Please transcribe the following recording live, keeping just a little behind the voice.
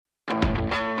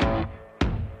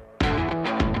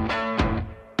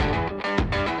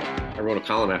a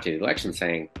column after the election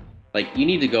saying, like, you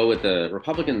need to go with the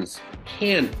Republicans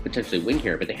can potentially win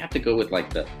here, but they have to go with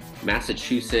like the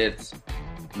Massachusetts,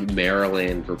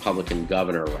 Maryland Republican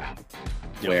governor route,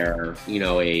 where,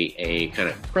 a kind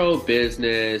of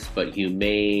pro-business but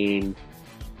humane,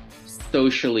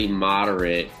 socially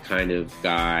moderate kind of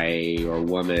guy or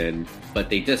woman, but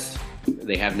they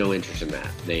have no interest in that.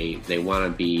 They want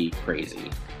to be crazy.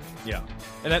 Yeah.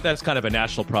 And that's kind of a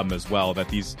national problem as well, that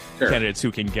these candidates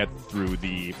who can get through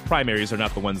the primaries are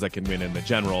not the ones that can win in the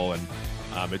general. And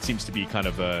it seems to be kind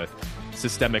of a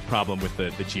systemic problem with the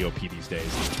GOP these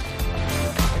days.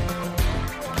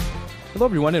 Hello,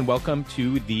 everyone, and welcome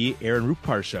to the Aaron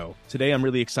Rupar Show. Today, I'm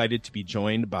really excited to be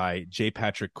joined by J.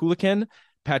 Patrick Coolican.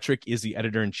 Patrick is the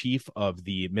editor-in-chief of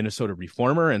the Minnesota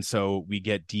Reformer, and so we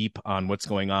get deep on what's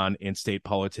going on in state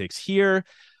politics here.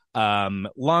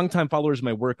 Longtime followers of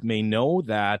my work may know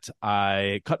that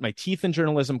I cut my teeth in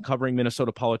journalism covering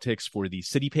Minnesota politics for the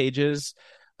City Pages,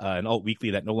 an alt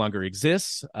weekly that no longer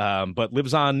exists, but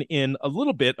lives on in a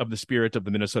little bit of the spirit of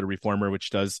the Minnesota Reformer, which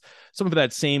does some of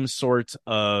that same sort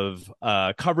of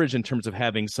coverage in terms of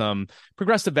having some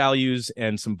progressive values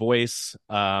and some voice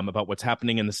about what's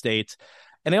happening in the state.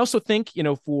 And I also think,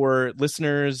 for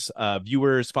listeners,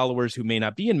 viewers, followers who may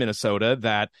not be in Minnesota,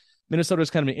 that Minnesota is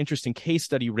kind of an interesting case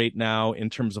study right now in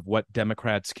terms of what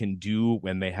Democrats can do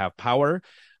when they have power.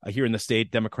 Here in the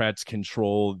state, Democrats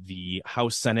control the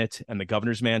House, Senate, and the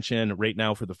governor's mansion right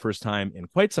now for the first time in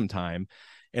quite some time.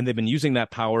 And they've been using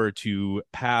that power to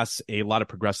pass a lot of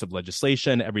progressive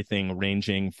legislation, everything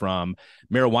ranging from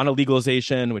marijuana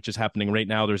legalization, which is happening right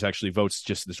now. There's actually votes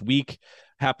just this week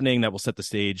happening that will set the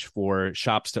stage for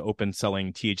shops to open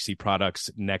selling THC products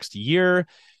next year,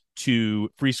 to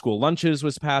free school lunches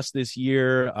was passed this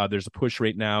year. There's a push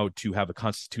right now to have a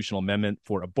constitutional amendment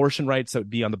for abortion rights that would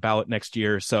be on the ballot next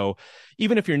year. So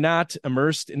even if you're not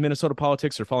immersed in Minnesota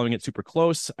politics or following it super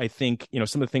close, I think,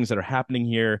 some of the things that are happening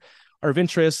here are of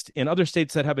interest in other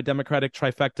states that have a Democratic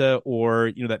trifecta,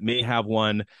 or, that may have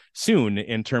one soon,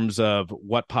 in terms of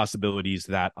what possibilities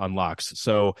that unlocks.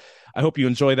 So I hope you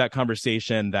enjoy that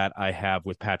conversation that I have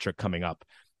with Patrick coming up.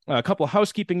 A couple of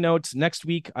housekeeping notes. Next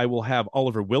week, I will have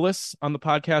Oliver Willis on the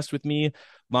podcast with me,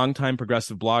 longtime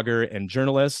progressive blogger and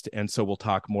journalist. And so we'll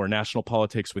talk more national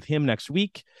politics with him next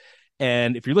week.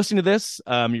 And if you're listening to this,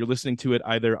 you're listening to it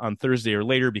either on Thursday or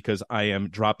later, because I am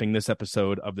dropping this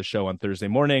episode of the show on Thursday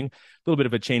morning. A little bit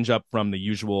of a change up from the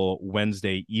usual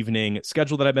Wednesday evening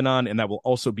schedule that I've been on. And that will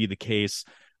also be the case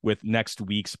with next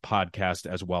week's podcast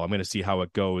as well. I'm going to see how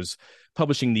it goes,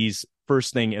 publishing these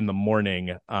first thing in the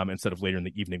morning instead of later in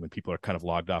the evening when people are kind of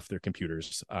logged off their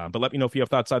computers. But let me know if you have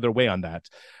thoughts either way on that.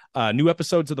 New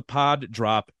episodes of the pod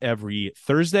drop every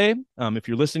Thursday. If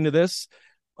you're listening to this,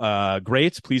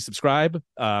 great. Please subscribe.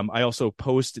 I also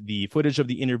post the footage of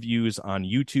the interviews on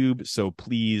YouTube, so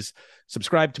please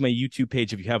subscribe to my YouTube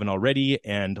page if you haven't already,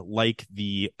 and like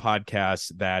the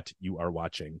podcast that you are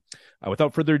watching.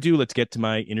 Without further ado, let's get to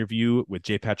my interview with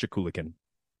J. Patrick Coolican.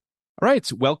 All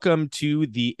right, welcome to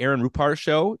the Aaron Rupar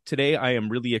Show. Today, I am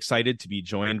really excited to be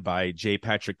joined by J.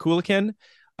 Patrick Coolican.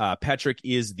 Patrick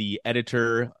is the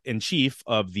editor-in-chief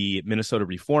of the Minnesota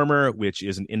Reformer, which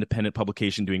is an independent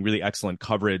publication doing really excellent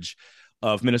coverage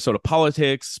of Minnesota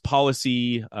politics,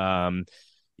 policy.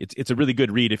 It's a really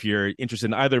good read if you're interested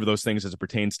in either of those things as it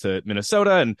pertains to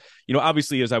Minnesota. And,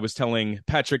 obviously, as I was telling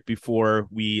Patrick before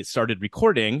we started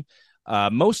recording,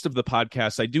 most of the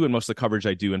podcasts I do and most of the coverage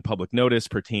I do in Public Notice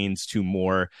pertains to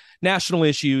more national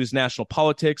issues, national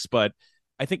politics, but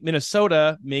I think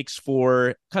Minnesota makes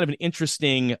for kind of an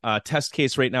interesting test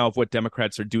case right now of what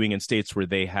Democrats are doing in states where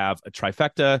they have a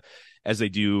trifecta, as they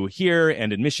do here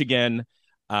and in Michigan.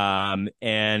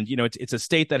 It's a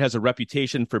state that has a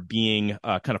reputation for being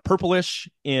kind of purplish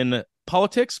in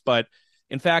politics, but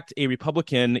in fact, a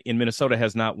Republican in Minnesota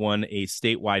has not won a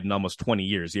statewide in almost 20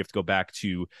 years. You have to go back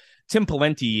to Tim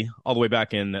Pawlenty all the way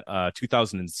back in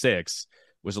 2006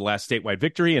 was the last statewide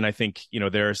victory. And I think,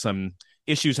 there are some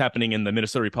issues happening in the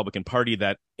Minnesota Republican Party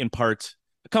that in part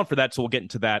account for that. So we'll get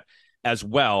into that as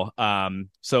well.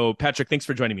 So Patrick, thanks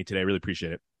for joining me today. I really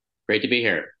appreciate it. Great to be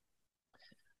here.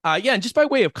 And just by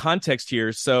way of context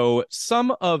here, so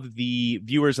some of the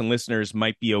viewers and listeners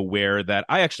might be aware that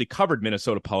I actually covered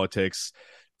Minnesota politics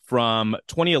from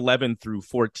 2011 through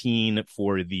 14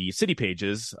 for the City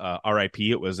Pages, RIP.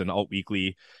 It was an alt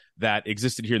weekly that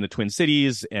existed here in the Twin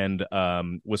Cities and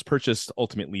was purchased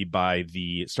ultimately by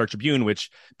the Star Tribune, which,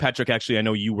 Patrick, actually, I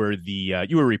know you were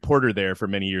a reporter there for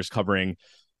many years covering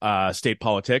state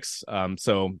politics.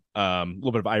 So a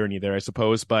little bit of irony there, I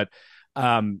suppose. But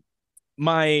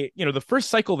the first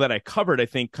cycle that I covered, I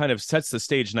think, kind of sets the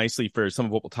stage nicely for some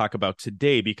of what we'll talk about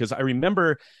today, because I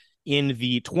remember in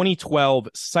the 2012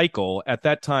 cycle, at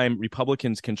that time,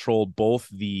 Republicans controlled both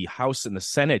the House and the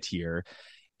Senate here.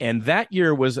 And that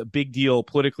year was a big deal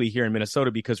politically here in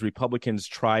Minnesota because Republicans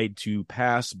tried to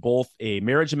pass both a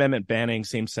marriage amendment banning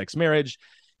same-sex marriage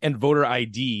and voter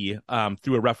ID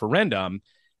through a referendum.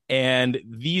 And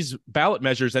these ballot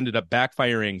measures ended up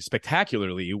backfiring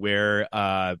spectacularly, where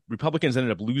Republicans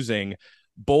ended up losing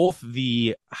both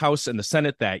the House and the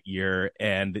Senate that year,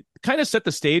 and kind of set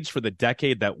the stage for the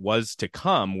decade that was to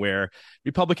come, where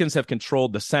Republicans have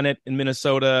controlled the Senate in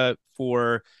Minnesota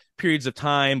for periods of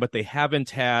time, but they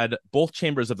haven't had both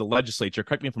chambers of the legislature.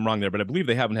 Correct me if I'm wrong there, but I believe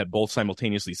they haven't had both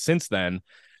simultaneously since then,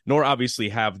 nor obviously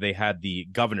have they had the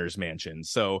governor's mansion.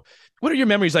 So what are your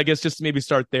memories, I guess, just to maybe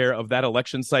start there, of that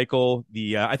election cycle?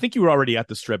 I think you were already at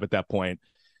the Strip at that point,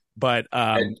 but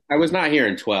I was not here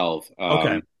in 12,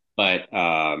 okay. but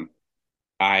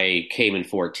I came in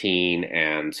 14,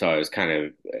 and so I was kind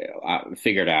of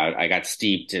figured out. I got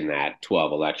steeped in that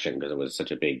 12 election because it was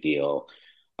such a big deal.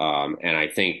 And I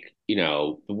think,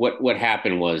 what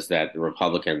happened was that the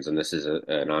Republicans, and this is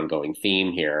an ongoing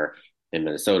theme here in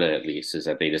Minnesota, at least, is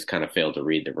that they just kind of failed to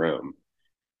read the room.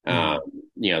 Mm.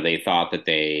 They thought that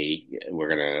they were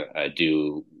going to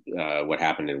do what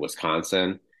happened in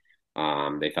Wisconsin.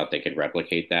 They thought they could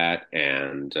replicate that.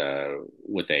 And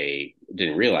what they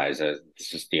didn't realize is it's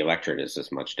just the electorate is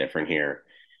just much different here.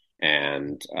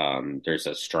 And there's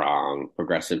a strong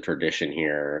progressive tradition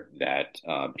here that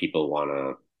people want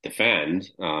to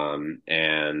defend.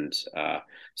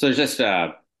 So there's just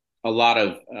a lot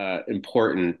of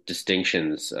important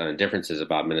distinctions, differences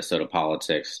about Minnesota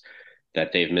politics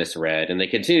that they've misread, and they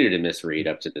continue to misread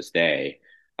up to this day.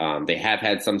 They have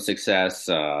had some success.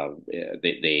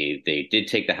 They did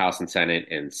take the House and Senate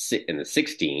in the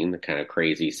 16, the kind of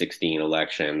crazy 16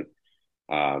 election.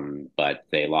 But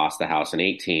they lost the House in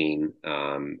 18,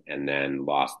 and then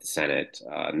lost the Senate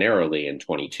narrowly in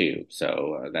 22.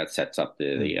 So that sets up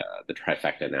the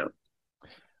trifecta now.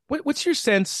 What's your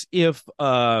sense if,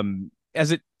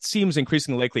 as it seems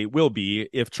increasingly likely it will be,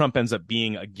 if Trump ends up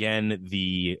being again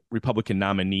the Republican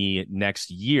nominee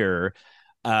next year?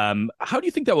 How do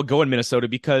you think that will go in Minnesota?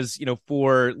 Because,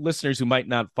 for listeners who might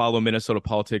not follow Minnesota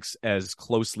politics as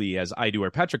closely as I do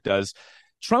or Patrick does,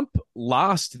 Trump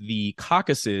lost the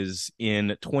caucuses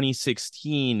in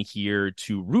 2016 here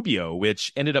to Rubio,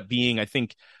 which ended up being, I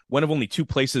think, one of only two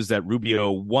places that Rubio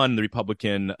won the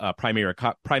Republican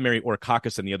primary or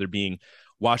caucus, and the other being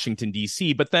Washington,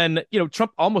 D.C. But then,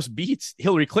 Trump almost beats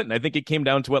Hillary Clinton. I think it came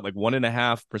down to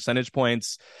 1.5 percentage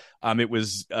points. It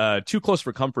was too close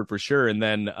for comfort for sure. And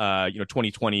then,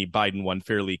 2020, Biden won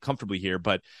fairly comfortably here.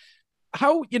 But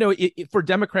how, for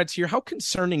Democrats here, how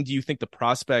concerning do you think the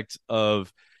prospect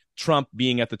of Trump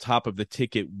being at the top of the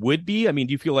ticket would be? I mean,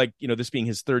 do you feel like, this being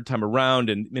his third time around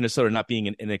and Minnesota not being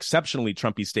an exceptionally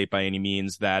Trumpy state by any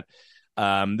means, that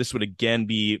this would again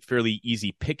be fairly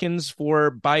easy pickings for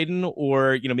Biden?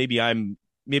 Or, maybe I'm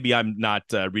not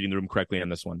reading the room correctly on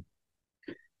this one.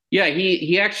 Yeah,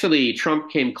 he actually,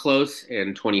 Trump came close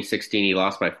in 2016. He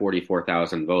lost by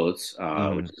 44,000 votes,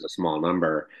 which is a small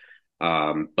number.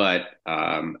 But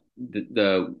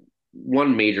the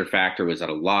one major factor was that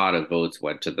a lot of votes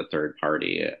went to the third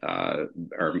party,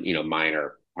 or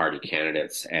minor party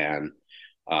candidates. And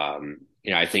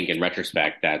I think in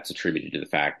retrospect, that's attributed to the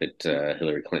fact that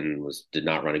Hillary Clinton did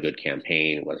not run a good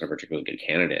campaign, wasn't a particularly good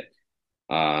candidate.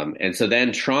 And so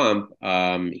then Trump,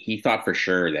 he thought for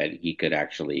sure that he could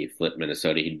actually flip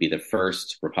Minnesota. He'd be the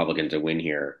first Republican to win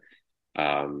here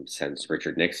since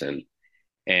Richard Nixon.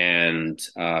 And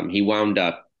he wound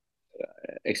up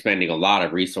expending a lot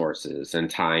of resources and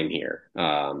time here.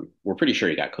 We're pretty sure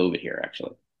he got COVID here,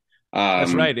 actually.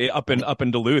 That's right. Up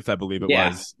in Duluth, I believe it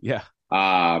was. Yeah.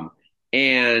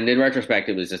 And in retrospect,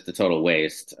 it was just a total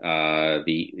waste.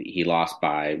 He lost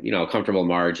by a comfortable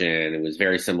margin. It was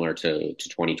very similar to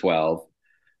 2012,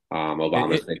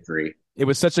 Obama's victory. It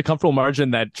was such a comfortable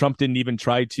margin that Trump didn't even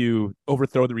try to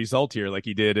overthrow the result here, like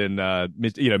he did in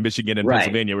Michigan and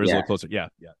Pennsylvania, where it was a little closer. Yeah,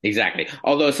 exactly.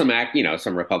 Although some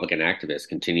Republican activists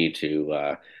continue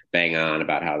to bang on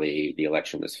about how the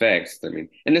election was fixed. I mean,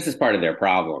 and this is part of their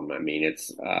problem. I mean, it's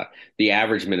the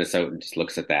average Minnesotan just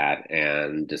looks at that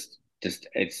and just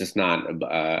it's just not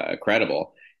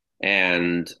credible.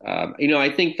 And I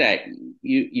think that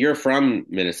you're from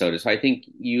Minnesota, so I think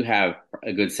you have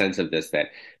a good sense of this, that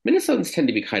Minnesotans tend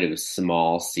to be kind of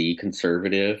small C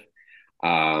conservative,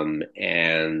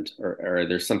 and or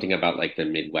there's something about like the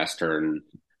Midwestern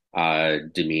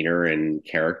demeanor and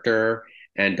character,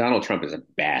 and Donald Trump is a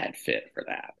bad fit for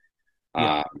that.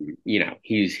 Yeah.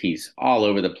 He's all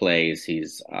over the place.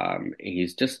 He's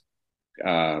just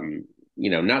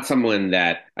not someone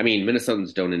that, I mean,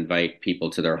 Minnesotans don't invite people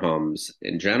to their homes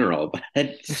in general,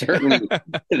 but certainly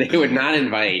they would not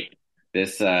invite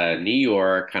this New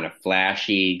York kind of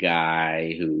flashy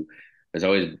guy who was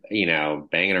always,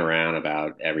 banging around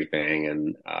about everything.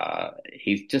 And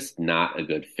he's just not a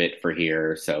good fit for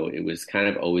here. So it was kind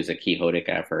of always a quixotic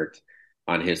effort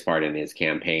on his part in his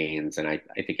campaigns. And I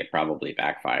think it probably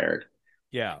backfired.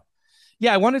 Yeah.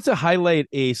 Yeah, I wanted to highlight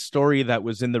a story that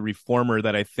was in the Reformer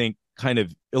that I think kind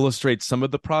of illustrates some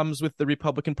of the problems with the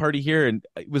Republican Party here. And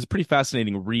it was a pretty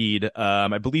fascinating read.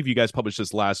 I believe you guys published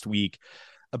this last week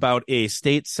about a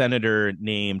state senator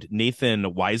named Nathan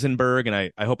Weisenberg. And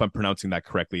I hope I'm pronouncing that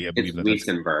correctly. I It's believe that's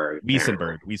Wiesenberg.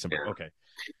 Wiesenberg. Yeah. Okay.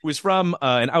 Who was from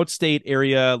an outstate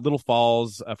area, Little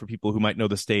Falls, for people who might know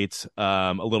the state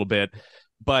a little bit.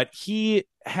 But he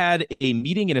had a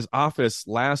meeting in his office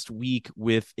last week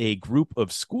with a group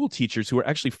of school teachers who were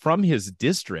actually from his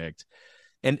district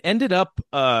and ended up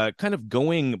kind of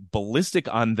going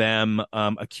ballistic on them,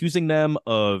 accusing them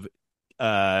of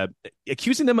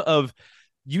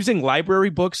using library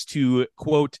books to,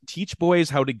 quote, teach boys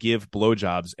how to give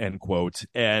blowjobs, end quote.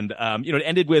 And,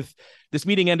 this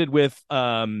meeting ended with,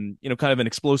 kind of an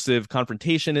explosive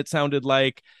confrontation, it sounded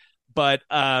like. But,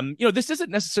 this isn't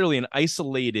necessarily an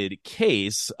isolated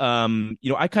case. I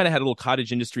kind of had a little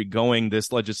cottage industry going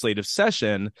this legislative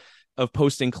session of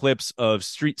posting clips of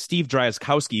Steve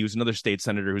Dryskowski, who's another state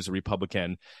senator who's a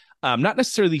Republican, not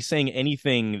necessarily saying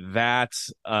anything that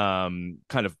kind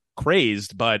of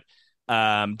crazed, but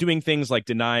doing things like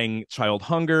denying child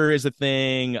hunger is a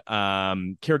thing,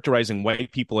 characterizing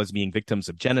white people as being victims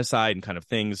of genocide and kind of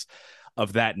things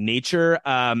of that nature.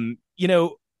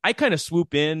 I kind of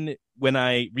swoop in when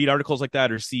I read articles like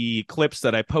that or see clips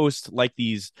that I post like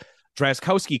these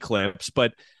Drazkowski clips,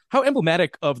 but how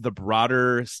emblematic of the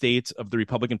broader state of the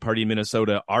Republican Party in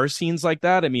Minnesota are scenes like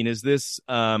that? I mean,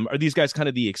 are these guys kind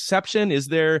of the exception? Is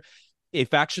there a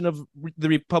faction of the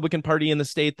Republican Party in the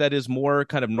state that is more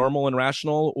kind of normal and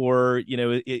rational, or,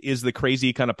 is the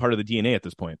crazy kind of part of the DNA at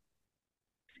this point?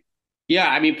 Yeah,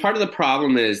 I mean, part of the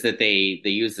problem is that they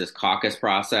use this caucus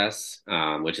process,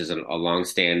 which is a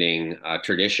longstanding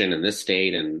tradition in this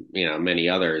state and many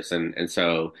others, and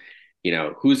so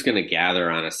who's going to gather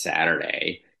on a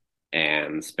Saturday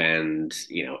and spend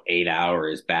 8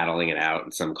 hours battling it out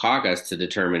in some caucus to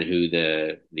determine who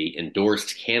the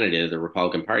endorsed candidate of the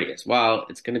Republican Party is? Well,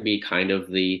 it's going to be kind of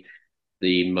the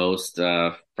most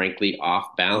frankly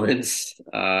off balance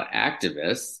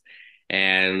activists.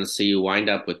 And so you wind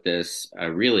up with this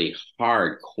really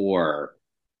hardcore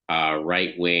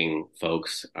right wing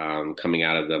folks coming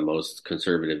out of the most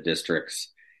conservative districts.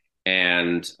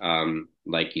 And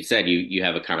like you said, you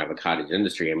have a kind of a cottage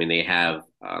industry. I mean, they have,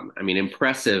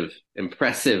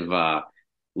 impressive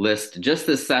list just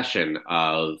this session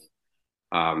of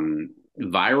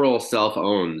viral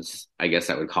self-owns, I guess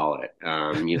I would call it.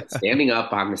 Standing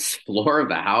up on the floor of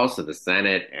the House or the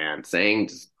Senate and saying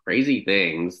just crazy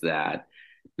things that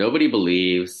nobody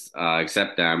believes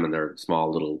except them and their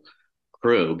small little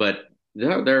crew. But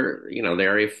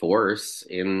they're a force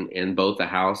in both the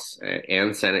House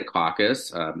and Senate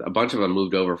caucus. A bunch of them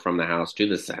moved over from the House to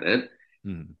the Senate.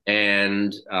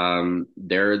 And I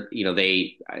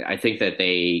think that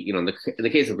in the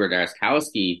case of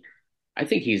Grodowski, I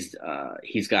think he's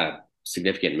got a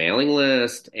significant mailing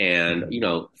list, and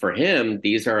for him,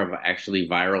 these are actually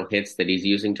viral hits that he's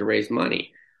using to raise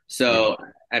money. So,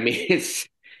 I mean, it's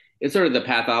sort of the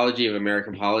pathology of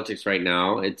American politics right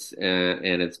now.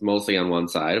 And it's mostly on one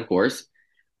side, of course.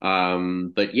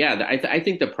 But yeah, I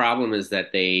think the problem is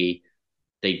that they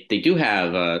do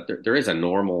have there is a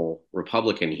normal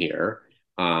Republican here,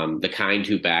 the kind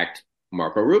who backed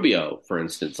Marco Rubio, for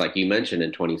instance, like you mentioned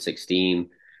in 2016.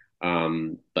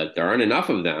 But there aren't enough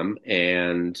of them,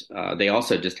 and they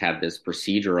also just have this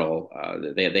procedural.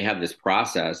 They have this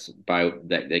process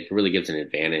that really gives an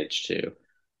advantage to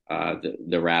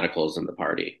the radicals in the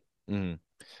party. Mm.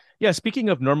 Yeah, speaking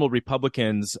of normal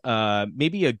Republicans,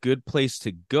 maybe a good place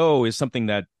to go is something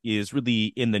that is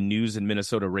really in the news in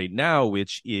Minnesota right now,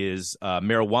 which is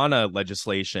marijuana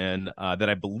legislation that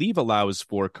I believe allows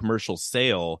for commercial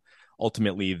sale.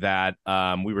 Ultimately, that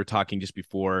we were talking just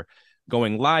before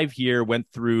going live here, went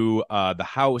through the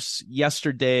House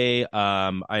yesterday.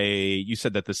 You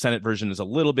said that the Senate version is a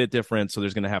little bit different, so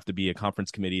there's going to have to be a conference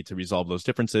committee to resolve those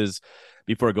differences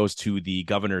before it goes to the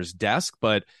governor's desk.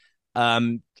 But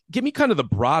give me kind of the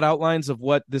broad outlines of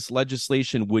what this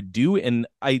legislation would do. And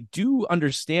I do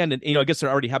understand, and I guess there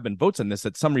already have been votes on this,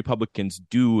 that some Republicans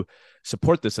do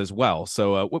support this as well.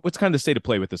 So what's kind of the state of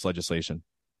play with this legislation?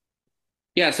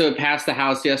 Yeah, so it passed the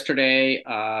House yesterday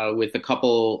with a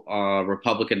couple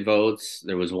Republican votes.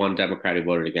 There was one Democrat who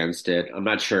voted against it. I'm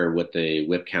not sure what the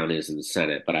whip count is in the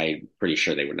Senate, but I'm pretty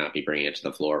sure they would not be bringing it to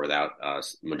the floor without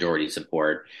majority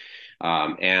support.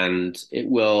 And it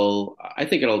will. I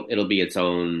think it'll be its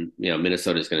own.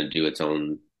 Minnesota is going to do its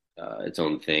own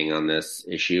thing on this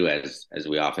issue as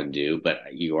we often do.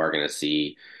 But you are going to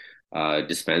see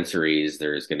dispensaries.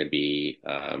 There's going to be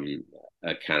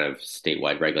a kind of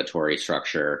statewide regulatory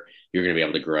structure. You're going to be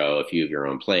able to grow a few of your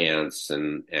own plants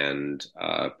and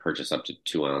purchase up to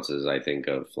 2 ounces, I think,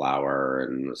 of flour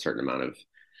and a certain amount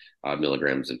of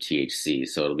milligrams of THC.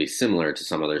 So it'll be similar to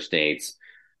some other states.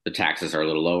 The taxes are a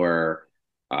little lower.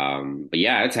 But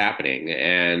yeah, it's happening.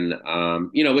 And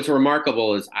what's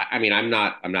remarkable is, I mean, I'm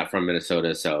not from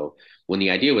Minnesota, so when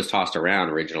the idea was tossed around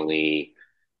originally,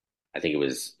 I think it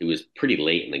was pretty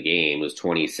late in the game. It was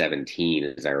 2017,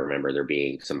 as I remember, there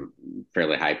being some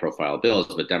fairly high profile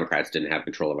bills, but Democrats didn't have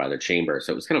control of either chamber.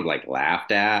 So it was kind of like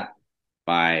laughed at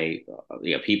by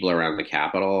people around the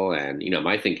Capitol. And,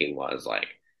 my thinking was like,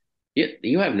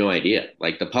 you have no idea.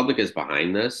 Like, the public is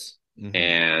behind this,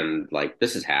 and like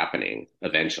this is happening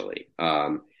eventually.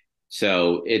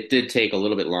 So it did take a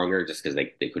little bit longer just because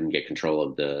they couldn't get control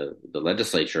of the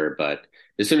legislature. But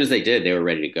as soon as they did, they were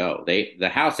ready to go. The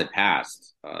House had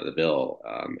passed the bill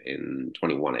in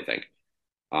 21, I think.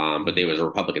 But there was a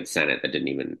Republican Senate that didn't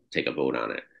even take a vote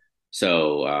on it.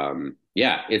 So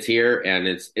yeah, it's here, and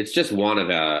it's just one of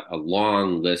a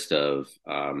long list of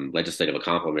legislative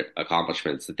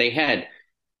accomplishments that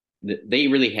they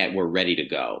really were ready to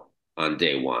go on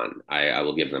day one. I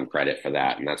will give them credit for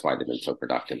that, and that's why they've been so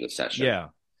productive this session. Yeah.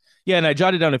 Yeah, and I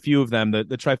jotted down a few of them. The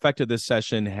trifecta this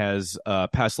session has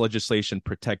passed legislation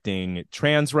protecting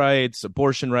trans rights,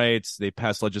 abortion rights. They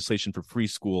passed legislation for free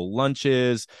school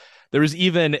lunches. There was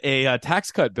even a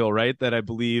tax cut bill, right, that I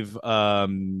believe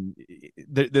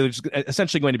there's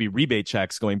essentially going to be rebate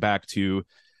checks going back to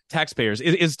taxpayers.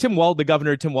 Is Tim Walz, the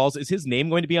governor, Tim Walz, is his name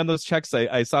going to be on those checks?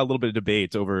 I saw a little bit of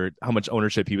debate over how much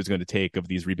ownership he was going to take of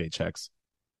these rebate checks.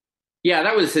 Yeah,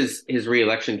 that was his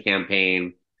reelection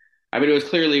campaign. I mean, it was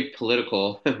clearly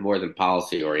political more than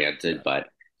policy oriented, but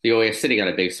he was sitting on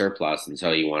a big surplus, and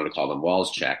so he wanted to call them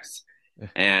Walz checks.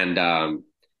 And the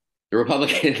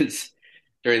Republicans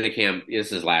during the camp,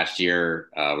 this is last year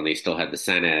when they still had the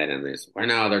Senate, and we're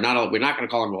not going to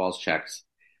call them Walz checks.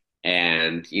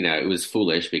 And it was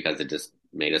foolish because it just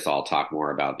made us all talk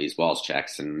more about these Walz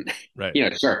checks. And right.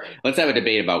 Sure, let's have a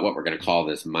debate about what we're going to call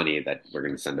this money that we're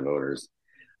going to send to voters.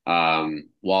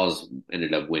 Walz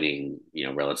ended up winning,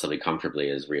 relatively comfortably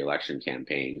his reelection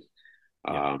campaign.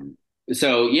 Yeah.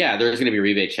 So yeah, there's going to be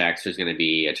rebate checks. There's going to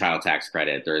be a child tax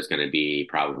credit. There's going to be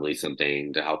probably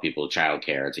something to help people with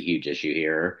childcare. It's a huge issue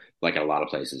here, like in a lot of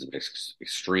places, but it's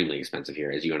extremely expensive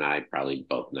here, as you and I probably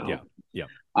both know. Yeah.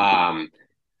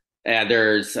 And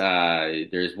there's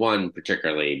one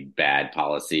particularly bad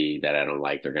policy that I don't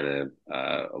like. They're going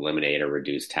to eliminate or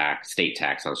reduce state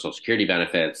tax on Social Security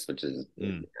benefits, which is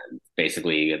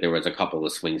basically, there was a couple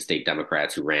of swing state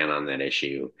Democrats who ran on that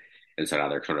issue, and so now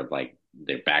they're kind of like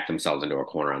they backed themselves into a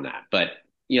corner on that. But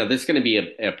this is going to be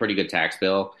a pretty good tax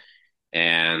bill,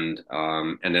 and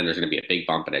then there's going to be a big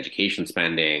bump in education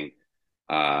spending.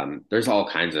 There's all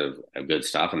kinds of good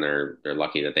stuff, and they're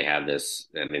lucky that they have this.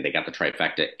 I mean, they got the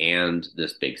trifecta and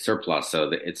this big surplus, so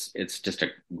that it's just a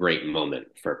great moment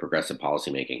for progressive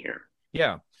policymaking here.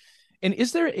 Yeah. And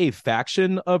is there a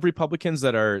faction of Republicans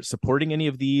that are supporting any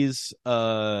of these,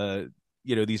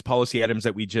 these policy items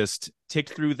that we just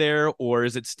ticked through there, or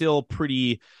is it still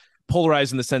pretty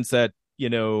polarized in the sense that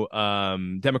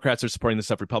Democrats are supporting the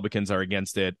stuff, Republicans are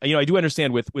against it? I do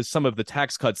understand with some of the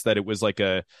tax cuts that it was like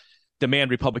a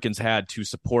demand Republicans had to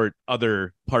support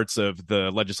other parts of the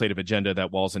legislative agenda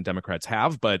that Walz and Democrats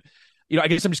have. But, I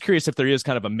guess I'm just curious if there is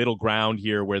kind of a middle ground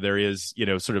here where there is,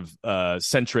 sort of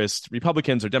centrist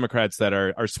Republicans or Democrats that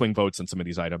are swing votes on some of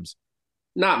these items.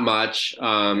 Not much.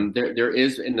 There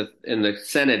is in the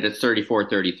Senate, it's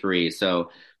 34-33. So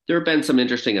there have been some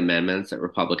interesting amendments that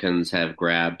Republicans have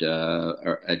grabbed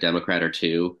a Democrat or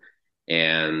two.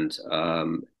 And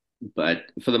but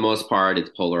for the most part,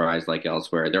 it's polarized like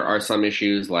elsewhere. There are some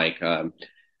issues like,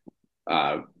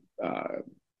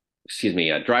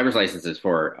 driver's licenses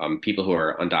for people who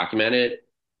are undocumented.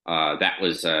 That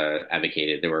was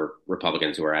advocated. There were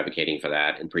Republicans who were advocating for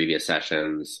that in previous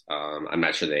sessions. I'm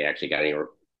not sure they actually got any.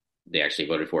 They actually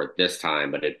voted for it this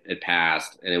time, but it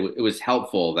passed, and it was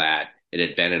helpful that it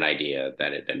had been an idea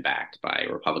that had been backed by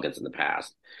Republicans in the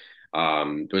past.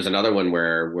 There was another one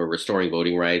where we're restoring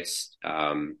voting rights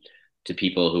to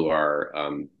people who are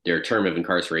their term of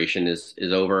incarceration is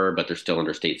over, but they're still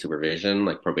under state supervision,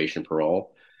 like probation,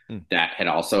 parole. Mm. That had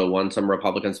also won some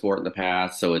Republican support in the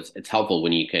past. So it's helpful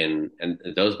when you can, and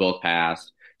those both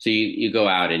passed. So you go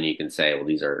out and you can say, well,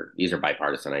 these are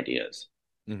bipartisan ideas.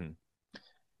 Mm-hmm.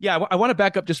 Yeah, I want to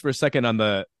back up just for a second on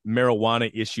the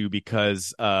marijuana issue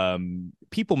because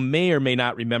people may or may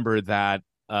not remember that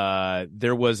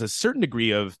there was a certain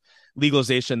degree of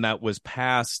legalization that was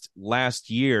passed last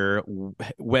year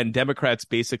when Democrats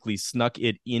basically snuck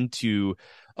it into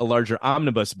a larger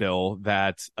omnibus bill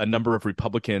that a number of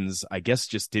Republicans, I guess,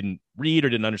 just didn't read or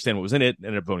didn't understand what was in it,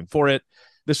 ended up voting for it.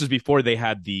 This was before they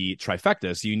had the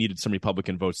trifecta, so you needed some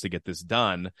Republican votes to get this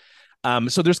done.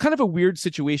 So there's kind of a weird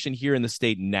situation here in the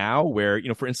state now where, you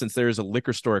know, for instance, there's a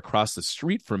liquor store across the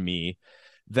street from me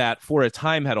that for a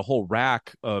time had a whole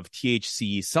rack of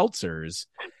THC seltzers.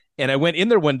 And I went in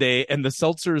there one day and the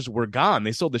seltzers were gone.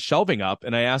 They sold the shelving up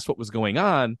and I asked what was going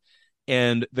on.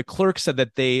 And the clerk said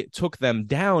that they took them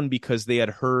down because they had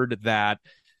heard that,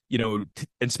 you know,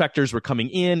 inspectors were coming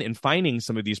in and finding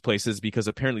some of these places because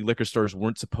apparently liquor stores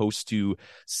weren't supposed to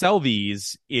sell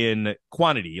these in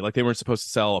quantity. Like they weren't supposed to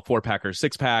sell a 4-pack or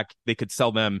 6-pack. They could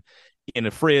sell them in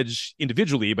a fridge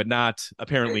individually, but not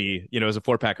apparently, you know, as a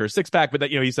 4-pack or a 6-pack. But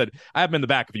that, you know, he said, I have them in the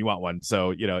back if you want one.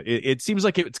 So, you know, it seems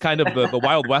like it's kind of the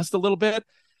Wild West a little bit.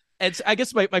 And so I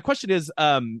guess my question is,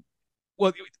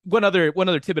 well, one other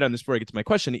tidbit on this before I get to my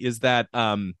question is that,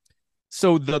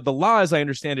 so the law, as I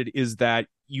understand it, is that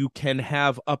you can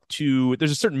have up to,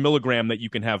 there's a certain milligram that you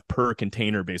can have per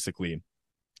container, basically.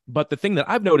 But the thing that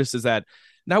I've noticed is that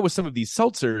now with some of these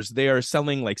seltzers, they are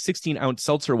selling like 16-ounce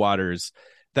seltzer waters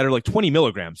that are like 20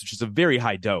 milligrams, which is a very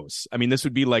high dose. I mean, this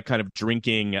would be like kind of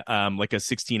drinking like a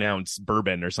 16-ounce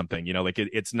bourbon or something, you know, like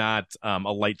it's not a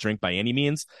light drink by any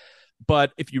means.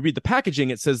 But if you read the packaging,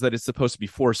 it says that it's supposed to be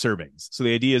 4 servings. So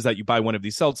the idea is that you buy one of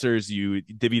these seltzers, you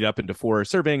divvy it up into 4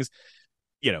 servings.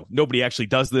 You know, nobody actually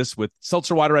does this with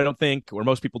seltzer water, I don't think, or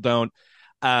most people don't.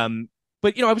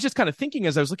 But, you know, I was just kind of thinking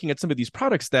as I was looking at some of these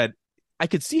products that I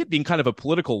could see it being kind of a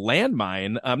political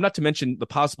landmine, not to mention the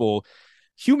possible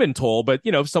human toll. But,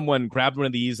 you know, if someone grabbed one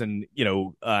of these and, you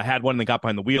know, had one and got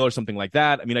behind the wheel or something like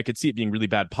that, I mean, I could see it being really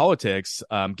bad politics,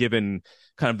 given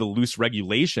kind of the loose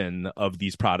regulation of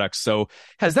these products. So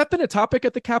has that been a topic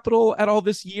at the Capitol at all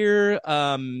this year?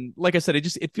 Like I said,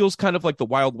 it feels kind of like the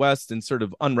Wild West and sort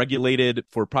of unregulated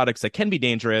for products that can be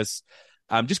dangerous.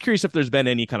 I'm just curious if there's been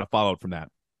any kind of fallout from that.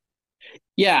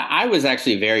 Yeah, I was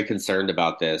actually very concerned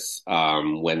about this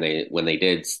when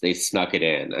they snuck it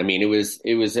in. I mean, it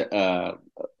was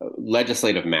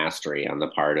legislative mastery on the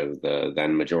part of the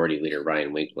then Majority Leader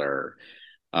Ryan Winkler.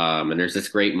 And there's this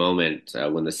great moment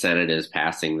when the Senate is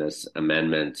passing this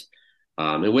amendment.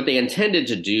 And what they intended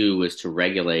to do was to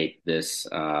regulate this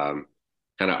kind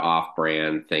of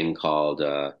off-brand thing called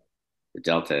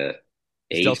Delta 8.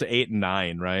 It's Delta 8 and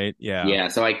 9, right? Yeah. Yeah,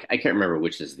 so I can't remember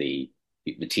which is the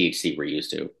THC we're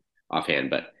used to offhand.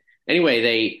 But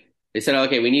anyway, they said,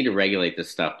 okay, we need to regulate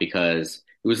this stuff because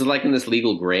it was like in this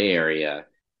legal gray area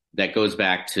that goes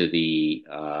back to the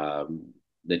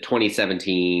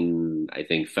 2017, I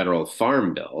think, federal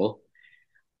farm bill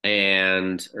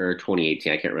or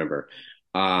 2018, I can't remember.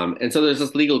 And so there's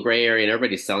this legal gray area and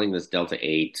everybody's selling this Delta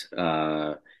 8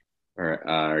 or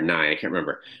 9, I can't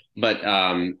remember. But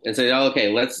and say, oh,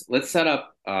 okay, let's set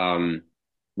up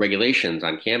regulations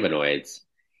on cannabinoids.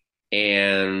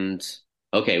 And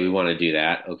okay, we want to do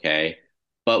that. Okay.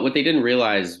 But what they didn't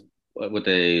realize, what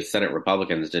the Senate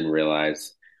Republicans didn't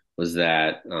realize was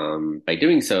that by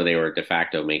doing so, they were de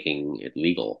facto making it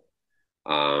legal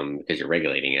because you're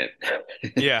regulating it.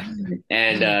 Yeah.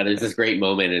 And there's this great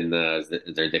moment in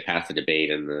they passed a debate,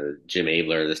 and the Jim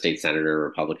Abler, the state senator,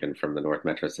 Republican from the North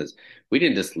Metro, says, "We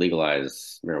didn't just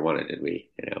legalize marijuana, did we?"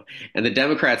 You know, and the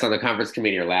Democrats on the conference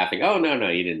committee are laughing. "Oh no,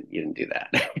 you didn't do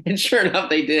that." And sure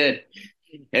enough, they did.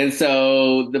 And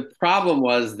so the problem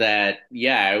was that,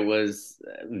 yeah, it was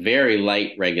very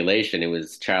light regulation. It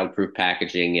was childproof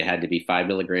packaging. It had to be 5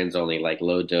 milligrams only, like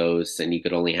low dose, and you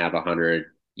could only have 100.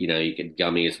 You know,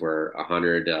 gummies were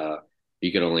 100.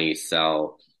 You could only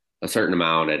sell a certain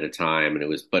amount at a time, and it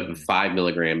was but 5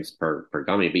 milligrams per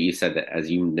gummy. But you said that,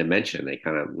 as you mentioned, they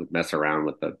kind of would mess around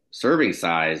with the serving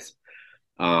size.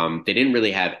 They didn't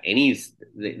really have any.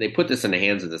 They put this in the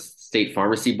hands of the state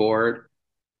pharmacy board,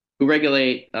 who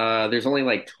regulate. There's only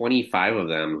like 25 of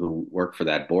them who work for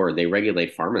that board. They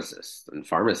regulate pharmacists and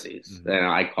pharmacies. Mm-hmm. And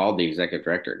I called the executive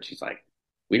director, and she's like,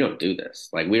 "We don't do this.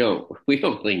 Like, we don't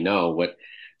really know what."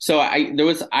 So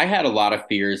I had a lot of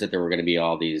fears that there were going to be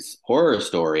all these horror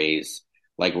stories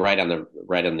like right on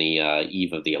the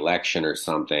eve of the election or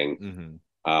something. Hmm.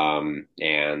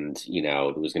 And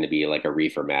it was going to be like a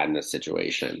reefer madness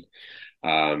situation.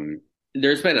 Um,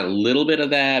 there's been a little bit of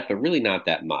that, but really not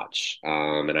that much.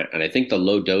 And I think the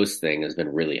low dose thing has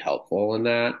been really helpful in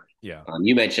that. Yeah.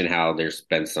 You mentioned how there's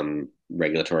been some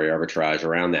regulatory arbitrage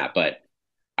around that, but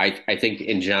I think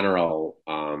in general,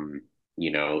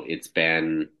 it's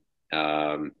been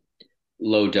um,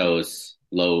 low dose,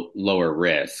 lower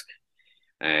risk.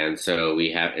 And so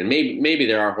we have, and maybe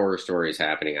there are horror stories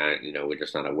happening. We're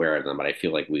just not aware of them, but I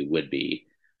feel like we would be.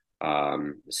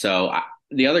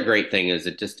 The other great thing is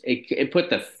it put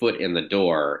the foot in the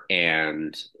door,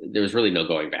 and there was really no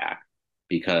going back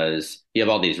because you have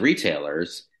all these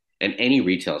retailers, and any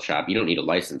retail shop, you don't need a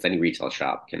license. Any retail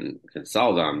shop can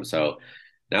sell them. So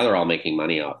now they're all making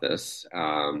money off this.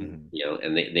 Hmm.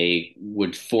 And they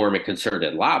would form a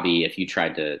concerted lobby if you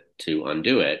tried to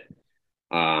undo it.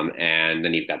 And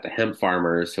then you've got the hemp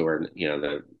farmers who are,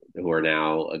 who are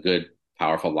now a good,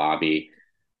 powerful lobby.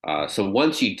 So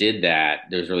once you did that,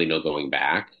 there's really no going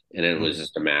back. And it was Hmm.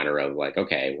 just a matter of like,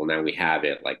 okay, well, now we have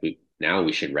it. Like now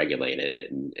we should regulate it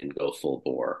and go full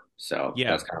bore. So Yeah.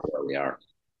 that's kind of where we are.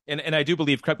 And I do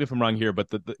believe, correct me if I'm wrong here, but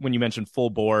when you mentioned full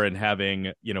bore and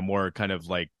having, more kind of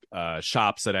like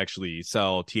shops that actually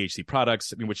sell THC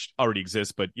products, I mean, which already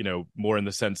exists, but more in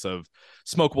the sense of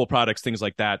smokable products, things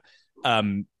like that.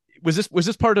 Um, was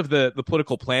this part of the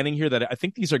political planning here, that I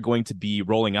think these are going to be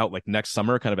rolling out like next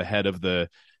summer, kind of ahead of the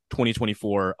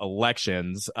 2024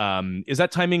 elections? Is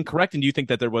that timing correct? And do you think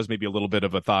that there was maybe a little bit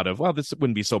of a thought of, well, this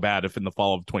wouldn't be so bad if in the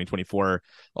fall of 2024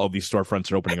 all of these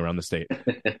storefronts are opening around the state?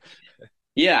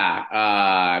 Yeah,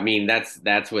 I mean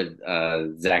that's what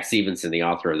Zach Stevenson, the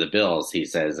author of the bills, he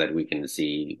says that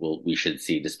we should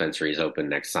see dispensaries open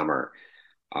next summer,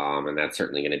 and that's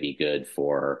certainly going to be good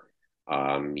for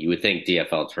you would think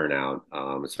DFL turnout,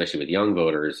 especially with young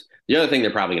voters. The other thing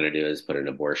they're probably going to do is put an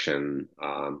abortion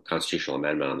constitutional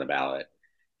amendment on the ballot,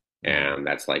 Mhm. and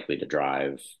that's likely to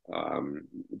drive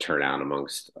turnout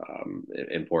amongst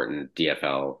important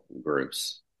DFL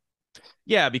groups.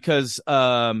 Yeah, because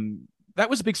that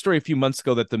was a big story a few months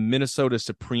ago, that the Minnesota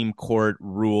Supreme Court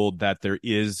ruled that there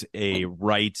is a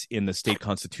right in the state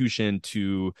constitution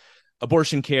to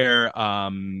abortion care.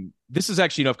 This is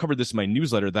actually, I've covered this in my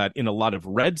newsletter, that in a lot of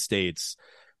red states,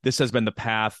 this has been the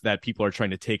path that people are trying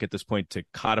to take at this point to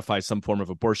codify some form of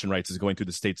abortion rights, is going through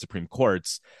the state Supreme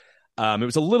Courts. It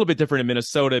was a little bit different in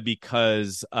Minnesota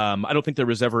because I don't think there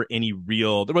was ever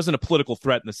there wasn't a political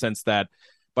threat in the sense that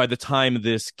by the time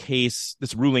this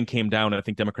ruling came down, I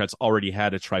think Democrats already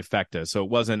had a trifecta. So it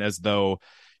wasn't as though,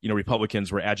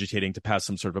 Republicans were agitating to pass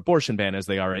some sort of abortion ban as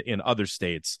they are in other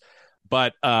states.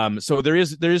 But so there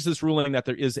is this ruling that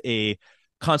there is a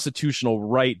constitutional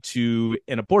right to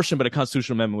an abortion, but a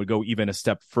constitutional amendment would go even a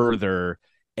step further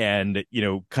and,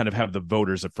 kind of have the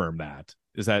voters affirm that.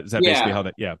 Is that basically Yeah. how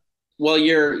that? Yeah. Well,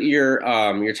 your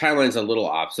timeline's a little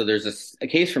off. So there's a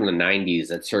case from the '90s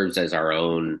that serves as our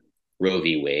own Roe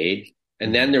v. Wade,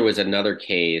 and then Mm-hmm. there was another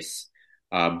case.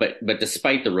 But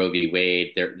despite the Roe v.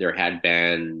 Wade, there had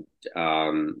been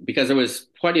because there was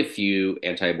quite a few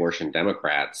anti-abortion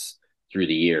Democrats through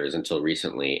the years until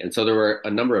recently, and so there were a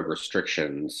number of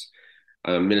restrictions.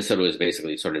 Minnesota was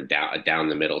basically sort of down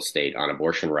the middle state on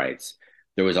abortion rights.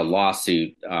 There was a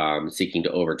lawsuit seeking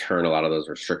to overturn a lot of those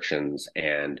restrictions,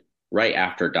 and right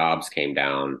after Dobbs came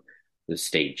down, the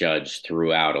state judge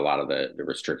threw out a lot of the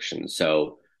restrictions.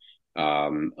 So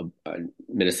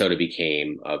Minnesota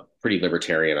became pretty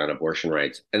libertarian on abortion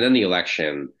rights. And then the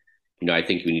election, I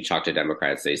think when you talk to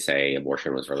Democrats, they say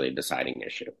abortion was really a deciding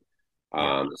issue,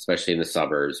 Yeah. especially in the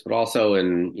suburbs, but also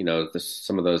in,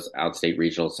 some of those outstate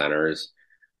regional centers,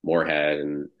 Moorhead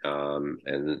and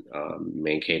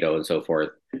Mankato and so forth.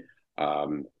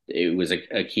 It was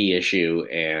a key issue.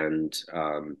 And,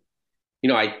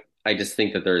 I just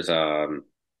think that there's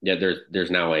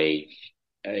now a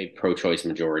pro-choice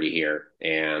majority here,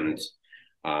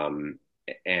 um,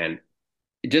 and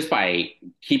just by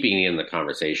keeping it in the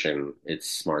conversation, it's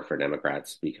smart for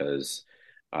Democrats because,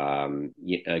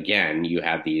 again, you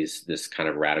have this kind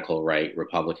of radical right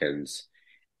Republicans,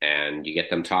 and you get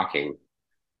them talking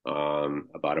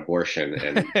about abortion,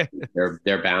 and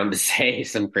they're bound to say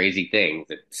some crazy things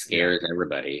that Yeah. scares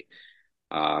everybody.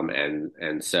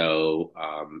 And so,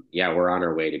 yeah, we're on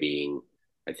our way to being,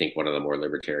 I think, one of the more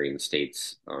libertarian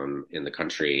states in the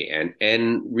country,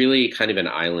 and really kind of an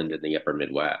island in the upper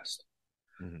Midwest.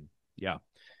 Mhm. Yeah.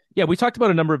 Yeah. We talked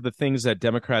about a number of the things that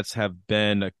Democrats have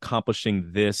been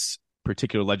accomplishing this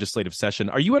particular legislative session.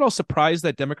 Are you at all surprised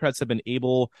that Democrats have been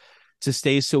able to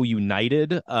stay so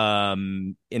united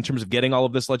in terms of getting all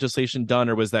of this legislation done,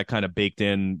 or was that kind of baked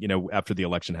in, after the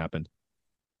election happened?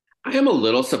 I am a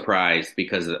little surprised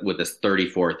because with this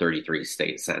 34-33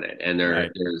 state Senate, and Right.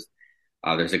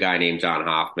 there's a guy named John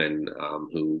Hoffman,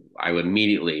 who I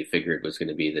immediately figured was going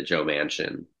to be the Joe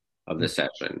Manchin of the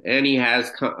session, and he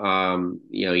has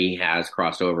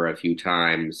crossed over a few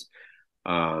times,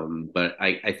 but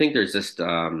I think there's just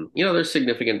there's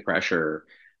significant pressure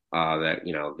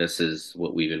that this is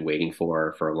what we've been waiting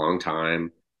for a long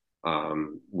time.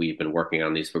 We've been working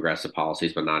on these progressive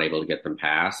policies, but not able to get them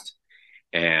passed,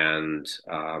 and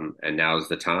now's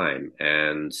the time.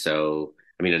 And so,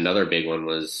 I mean, another big one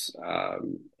was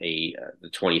the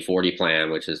 2040 plan,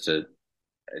 which is to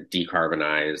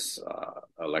decarbonize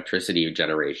electricity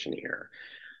generation here.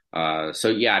 So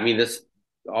yeah, I mean, this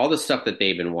all the stuff that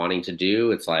they've been wanting to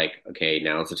do. It's like, okay,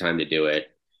 now's the time to do it.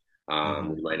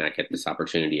 Hmm. We might not get this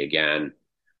opportunity again.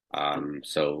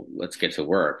 So let's get to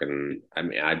work. And I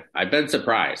mean, I've been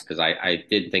surprised because I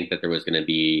did think that there was going to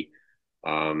be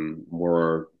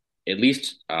more, at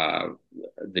least the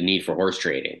need for horse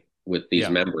trading with these Yeah.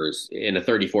 members. In a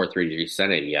 34-33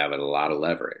 Senate, you have a lot of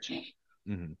leverage.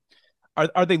 Hmm.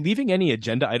 Are they leaving any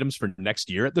agenda items for next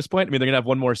year at this point? I mean, they're going to have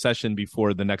one more session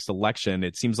before the next election.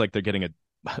 It seems like they're getting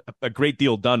a great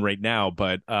deal done right now,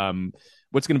 but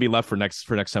what's going to be left for next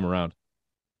time around?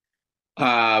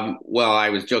 Well, I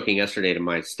was joking yesterday to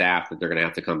my staff that they're going to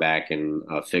have to come back and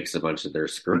fix a bunch of their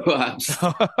screw ups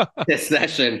this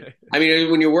session. I mean,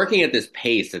 when you're working at this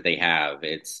pace that they have,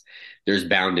 there's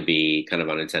bound to be kind of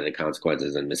unintended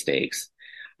consequences and mistakes.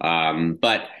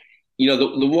 But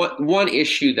the one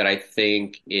issue that I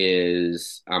think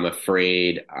is, I'm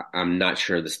afraid, I'm not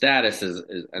sure the status is,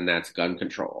 and that's gun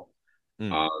control.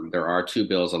 Mm. There are two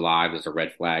bills alive. There's a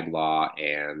red flag law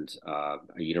and a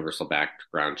universal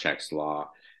background checks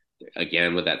law.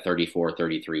 Again, with that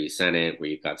 34-33 Senate, where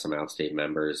you've got some outstate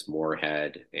members,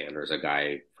 Moorhead, and there's a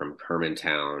guy from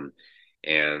Kermantown,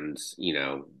 and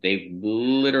they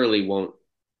literally won't.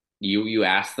 You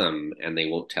ask them, and they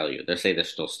won't tell you. They say they're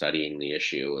still studying the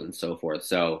issue and so forth.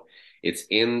 So it's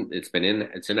in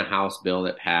a House bill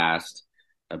that passed,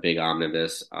 a big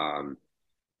omnibus.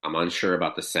 I'm unsure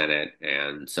about the Senate,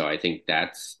 and so I think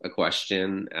that's a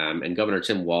question. And Governor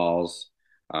Tim Walz,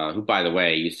 who, by the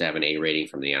way, used to have an A rating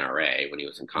from the NRA when he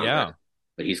was in Congress, Yeah.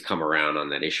 but he's come around on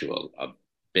that issue a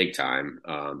big time.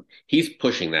 He's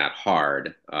pushing that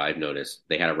hard. I've noticed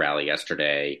they had a rally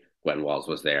yesterday. Gwen Walz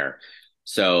was there,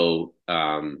 so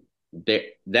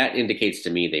that indicates to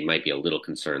me they might be a little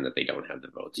concerned that they don't have the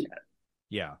votes yet.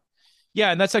 Yeah.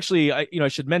 Yeah, and that's actually, I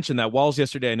should mention that Walls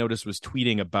yesterday I noticed was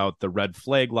tweeting about the red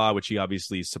flag law, which he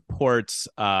obviously supports.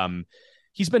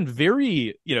 He's been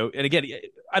very, and again,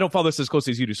 I don't follow this as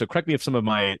closely as you do, so correct me if some of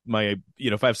my,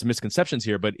 if I have some misconceptions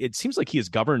here, but it seems like he is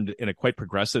governed in a quite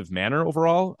progressive manner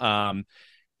overall.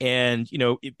 And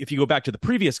if you go back to the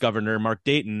previous governor, Mark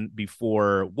Dayton,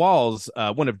 before Walls,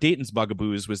 one of Dayton's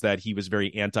bugaboos was that he was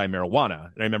very anti-marijuana,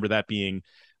 and I remember that being.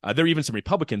 There were even some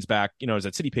Republicans back, I was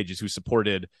at City Pages, who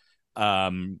supported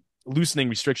loosening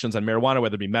restrictions on marijuana,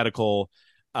 whether it be medical,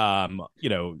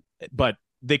 but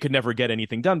they could never get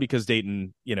anything done because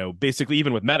Dayton, basically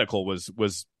even with medical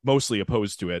was mostly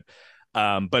opposed to it.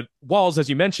 But Walz, as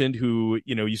you mentioned, who,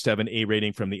 used to have an A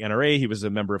rating from the NRA, he was a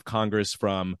member of Congress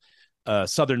from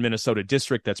southern Minnesota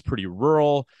district that's pretty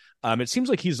rural. It seems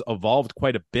like he's evolved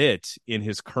quite a bit in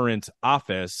his current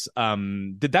office.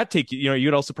 Did that take you?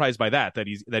 You're all surprised by that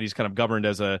he's kind of governed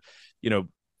as a,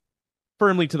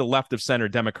 firmly to the left of center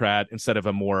Democrat instead of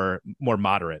a more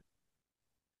moderate.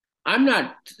 I'm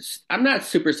not I'm not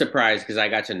super surprised because I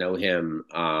got to know him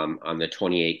on the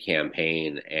 28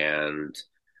 campaign, and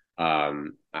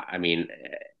I mean,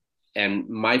 and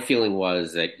my feeling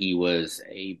was that he was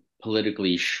a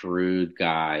politically shrewd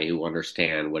guy who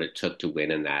understand what it took to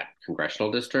win in that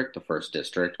congressional district, the first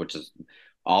district, which is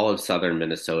all of southern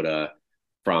Minnesota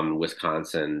from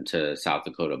Wisconsin to South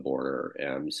Dakota border.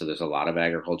 So there's a lot of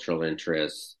agricultural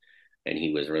interests, and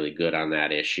he was really good on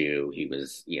that issue. He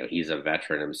was, he's a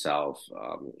veteran himself,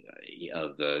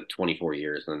 of the 24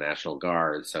 years in the National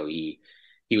Guard. So he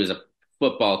was a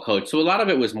football coach. So a lot of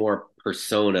it was more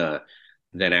persona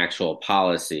than actual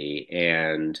policy.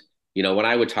 And when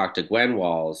I would talk to Gwen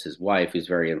Walz, his wife, who's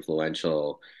very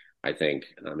influential, I think,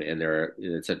 and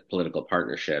it's a political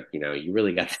partnership. You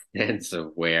really got the sense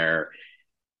of where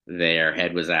their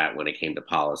head was at when it came to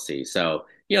policy. So,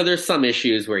 there's some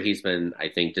issues where he's been, I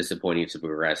think, disappointing to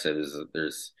progressives.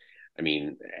 I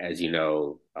mean, as you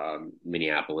know,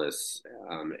 Minneapolis,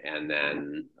 and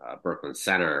then Brooklyn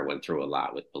Center went through a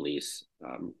lot with police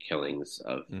killings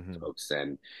of Mm-hmm. folks,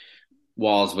 and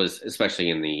Walz was, especially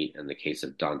in the case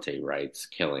of Dante Wright's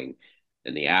killing,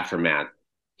 in the aftermath,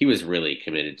 he was really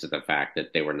committed to the fact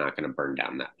that they were not going to burn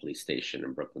down that police station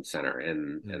in Brooklyn Center,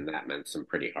 Mm. and that meant some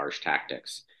pretty harsh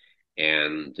tactics.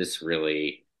 And this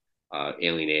really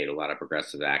alienated a lot of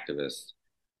progressive activists.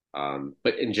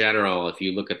 But in general, if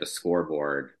you look at the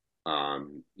scoreboard,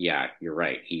 yeah, you're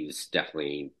right. He's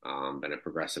definitely been a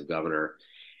progressive governor.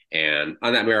 And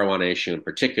on that marijuana issue in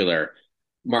particular,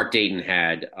 Mark Dayton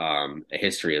had a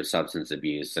history of substance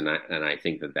abuse, and I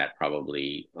think that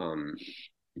probably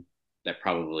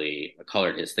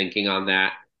colored his thinking on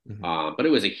that. Hmm. But it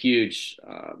was a huge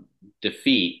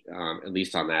defeat, at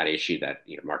least on that issue. That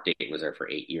Mark Dayton was there for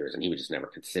 8 years, and he would just never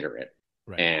consider it.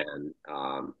 Right.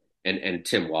 And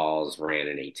Tim Walz ran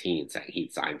in 18, saying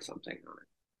he'd signed something on it.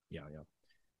 Yeah. Yeah.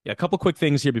 Yeah, a couple quick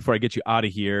things here before I get you out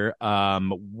of here.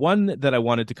 One that I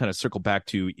wanted to kind of circle back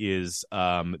to is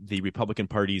the Republican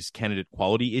Party's candidate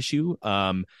quality issue.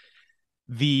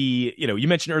 You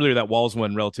mentioned earlier that Walz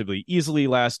won relatively easily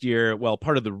last year. Well,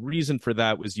 part of the reason for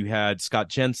that was you had Scott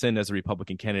Jensen as a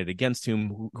Republican candidate against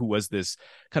him, who was this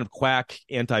kind of quack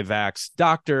anti-vax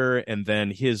doctor, and then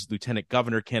his lieutenant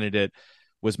governor candidate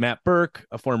was Matt Burke,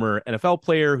 a former NFL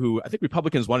player who I think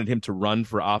Republicans wanted him to run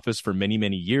for office for many,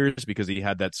 many years because he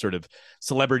had that sort of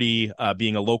celebrity,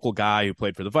 being a local guy who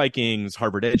played for the Vikings,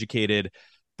 Harvard educated.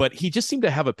 But he just seemed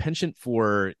to have a penchant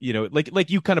for,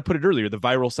 like you kind of put it earlier, the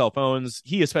viral cell phones.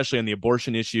 He, especially on the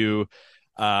abortion issue,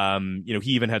 he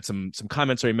even had some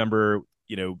comments I remember,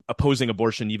 opposing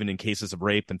abortion even in cases of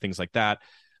rape and things like that.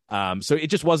 So it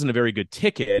just wasn't a very good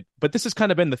ticket. But this has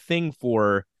kind of been the thing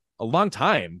for a long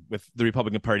time with the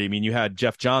Republican Party. I mean, you had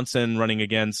Jeff Johnson running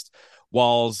against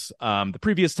Walz the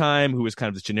previous time, who was kind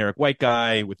of this generic white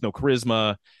guy with no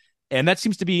charisma. And that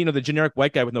seems to be, the generic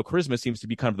white guy with no charisma seems to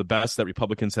be kind of the best that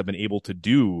Republicans have been able to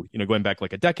do, going back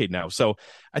like a decade now. So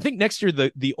I think next year,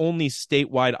 the only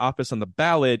statewide office on the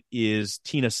ballot is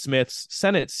Tina Smith's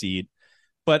Senate seat.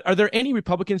 But are there any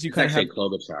Republicans you It's kind of have? actually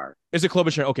Klobuchar. Is it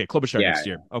Klobuchar? Okay, Klobuchar Yeah, next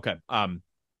year. yeah. Okay.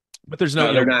 But there's no,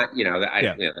 No, they're not.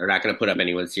 yeah, They're not going to put up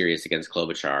anyone serious against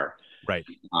Klobuchar, right.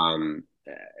 um,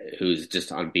 who's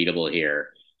just unbeatable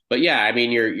here. But yeah, I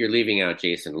mean, you're leaving out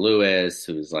Jason Lewis,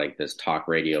 who's like this talk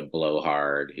radio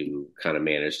blowhard who kind of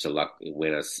managed to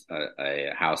win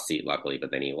a House seat, luckily, but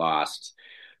then he lost.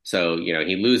 So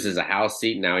he loses a House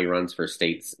seat. Now he runs for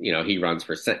states. He runs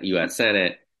for U.S.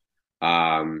 Senate.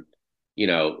 Um,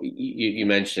 you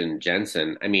mentioned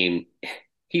Jensen. I mean,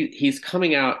 he's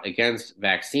coming out against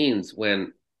vaccines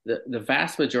when the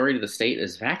vast majority of the state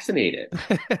is vaccinated.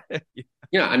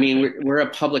 Yeah, I mean, we're a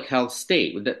public health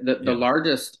state. The Yeah.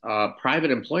 largest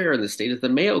private employer in the state is the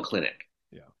Mayo Clinic.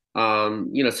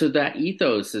 Yeah. So that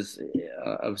ethos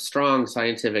of strong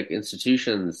scientific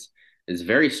institutions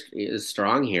is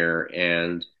strong here,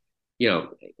 and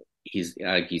he's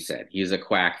like you said, he's a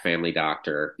quack family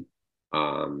doctor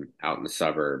out in the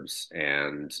suburbs,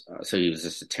 and so he was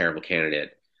just a terrible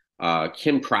candidate.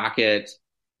 Kim Crockett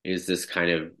is this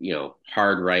kind of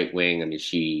hard right wing. I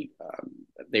mean,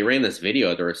 they ran this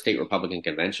video at their state Republican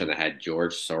convention that had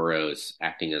George Soros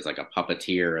acting as like a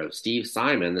puppeteer of Steve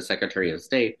Simon, the Secretary Yeah. of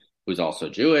State, who's also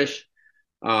Jewish.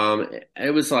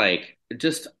 It was like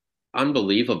just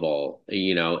unbelievable,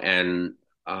 and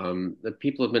the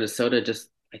people of Minnesota just,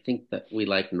 I think that we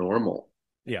like normal.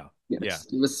 Yeah. Yeah.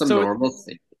 Yes, it was some So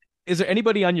normalcy. is there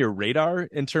anybody on your radar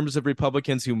in terms of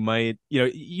Republicans who might,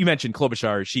 you mentioned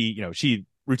Klobuchar, she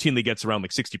routinely gets around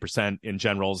like 60% in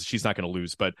generals. She's not going to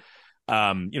lose, but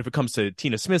if it comes to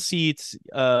Tina Smith's seats,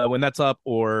 when that's up,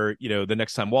 or, the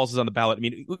next time Walz is on the ballot, I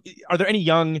mean, are there any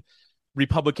young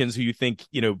Republicans who you think,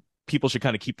 people should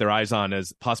kind of keep their eyes on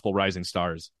as possible rising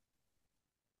stars?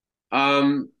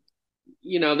 Um,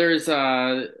 there's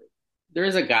a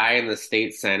guy in the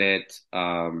state Senate,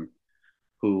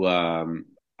 who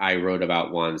I wrote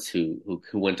about once, who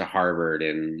went to Harvard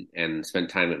and spent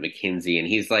time at McKinsey, and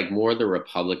he's like more the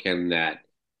Republican that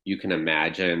you can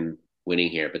imagine winning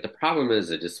here. But the problem is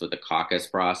that just with the caucus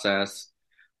process,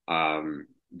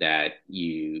 that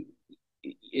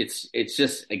it's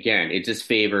just, again, it just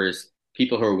favors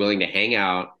people who are willing to hang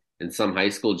out in some high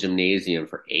school gymnasium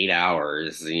for 8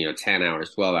 hours, 10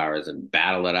 hours, 12 hours, and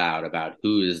battle it out about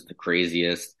who is the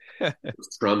craziest,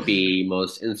 Trumpy,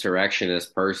 most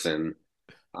insurrectionist person.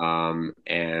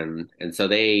 And so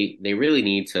they really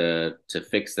need to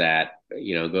fix that,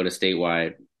 go to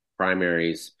statewide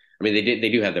primaries. I mean, they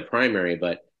do have the primary,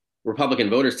 but Republican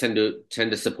voters tend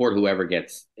to support whoever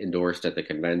gets endorsed at the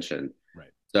convention. Right.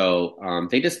 So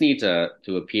they just need to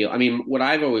appeal. I mean, what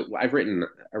I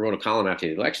wrote a column after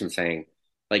the election saying,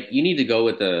 like, you need to go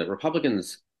with the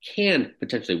Republicans can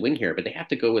potentially win here, but they have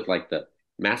to go with like the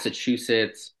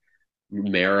Massachusetts,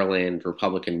 Maryland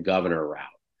Republican governor route,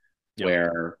 Yep.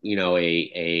 where,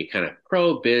 a kind of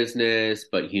pro-business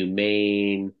but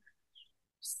humane,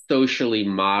 socially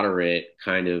moderate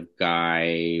kind of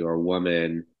guy or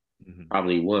woman, Hmm.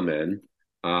 probably woman,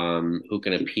 who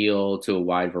can appeal to a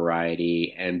wide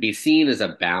variety and be seen as a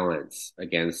balance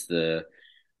against the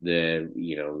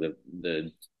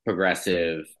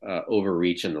progressive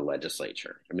overreach in the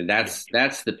legislature. I mean, Yeah.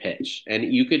 that's the pitch, and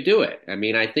you could do it. I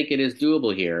mean, I think it is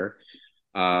doable here,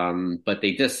 but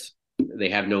they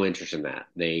have no interest in that.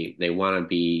 They want to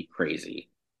be crazy.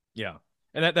 Yeah.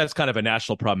 And that's kind of a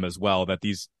national problem as well, that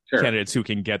these Sure. candidates who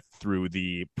can get through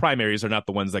the primaries are not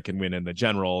the ones that can win in the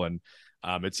general. And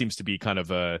it seems to be kind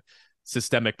of a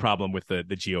systemic problem with the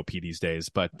GOP these days.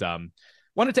 But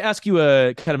wanted to ask you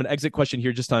a kind of an exit question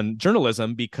here just on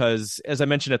journalism, because as I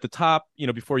mentioned at the top,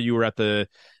 before you were at the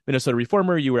Minnesota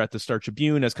Reformer, you were at the Star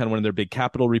Tribune as kind of one of their big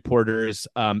capital reporters.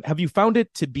 Have you found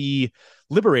it to be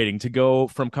liberating to go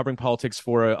from covering politics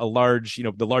for a large,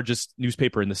 the largest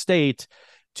newspaper in the state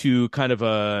to kind of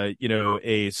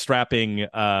a strapping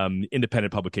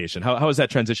independent publication? How has that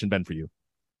transition been for you?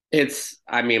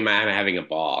 I mean, I'm having a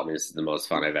ball. I mean, this is the most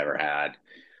fun I've ever had.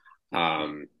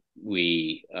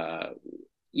 We,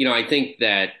 I think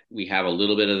that we have a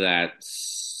little bit of that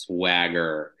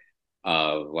swagger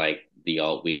of like the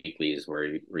alt weeklies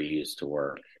where we used to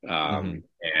work. Hmm.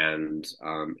 And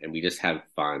we just have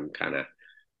fun kind of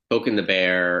poking the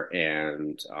bear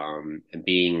and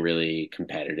being really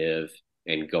competitive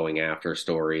and going after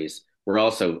stories.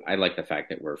 I like the fact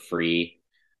that we're free.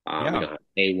 We Yeah. don't have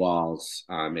paywalls.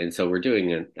 And so we're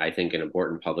doing, I think, an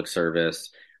important public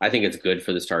service. I think it's good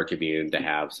for the Star Tribune to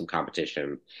have some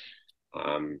competition,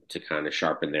 to kind of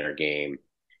sharpen their game.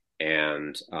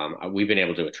 And we've been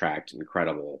able to attract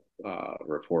incredible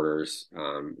reporters.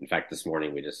 In fact, this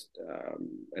morning we just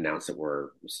announced that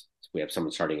we have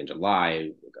someone starting in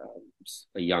July,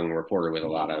 a young reporter with a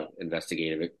lot of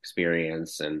investigative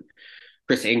experience, and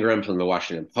Chris Ingram from the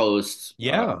Washington Post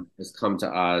Yeah. has come to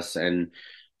us, and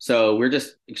so we're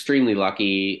just extremely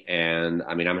lucky. And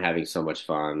I mean, I'm having so much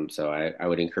fun. So I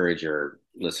would encourage your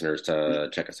listeners to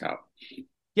check us out.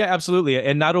 Yeah, absolutely.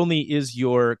 And not only is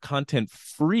your content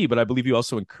free, but I believe you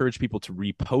also encourage people to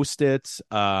repost it.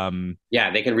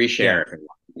 Yeah, they can Yeah. reshare.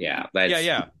 Yeah, Yeah. that's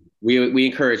Yeah. we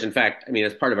encourage. In fact, I mean,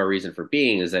 that's part of our reason for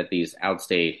being is that these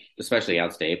outstate, especially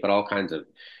outstate, but all kinds of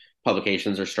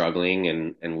publications are struggling,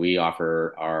 and we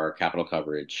offer our capital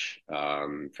coverage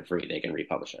for free. They can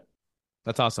republish it.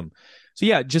 That's awesome. So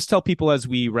yeah, just tell people as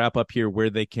we wrap up here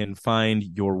where they can find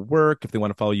your work, if they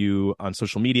want to follow you on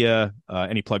social media,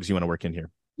 any plugs you want to work in here.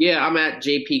 Yeah, I'm at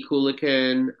JP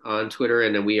Coolican on Twitter,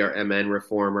 and then we are MN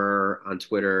Reformer on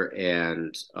Twitter,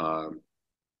 and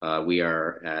we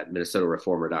are at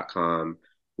minnesotareformer.com.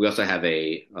 We also have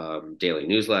a daily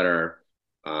newsletter,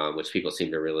 which people seem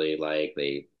to really like.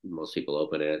 Most people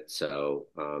open it, so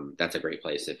that's a great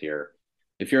place if you're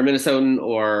a Minnesotan,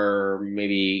 or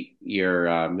maybe you're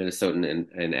a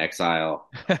Minnesotan in exile.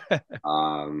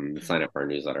 Sign up for our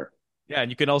newsletter. Yeah, and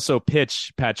you can also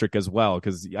pitch Patrick as well,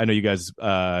 because I know you guys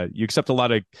you accept a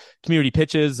lot of community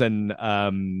pitches, and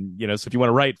so if you want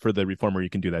to write for the Reformer, you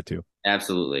can do that too.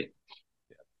 Absolutely.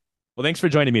 Well, thanks for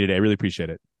joining me today. I really appreciate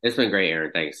it. It's been great,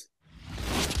 Aaron. Thanks.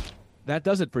 That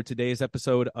does it for today's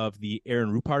episode of the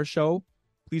Aaron Rupar Show.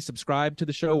 Please subscribe to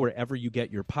the show wherever you get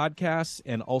your podcasts,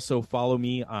 and also follow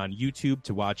me on YouTube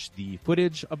to watch the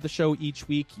footage of the show each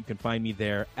week. You can find me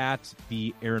there at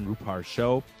the Aaron Rupar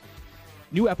Show.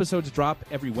 New episodes drop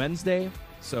every Wednesday,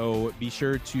 so be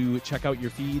sure to check out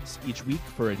your feeds each week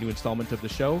for a new installment of the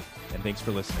show. And thanks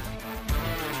for listening.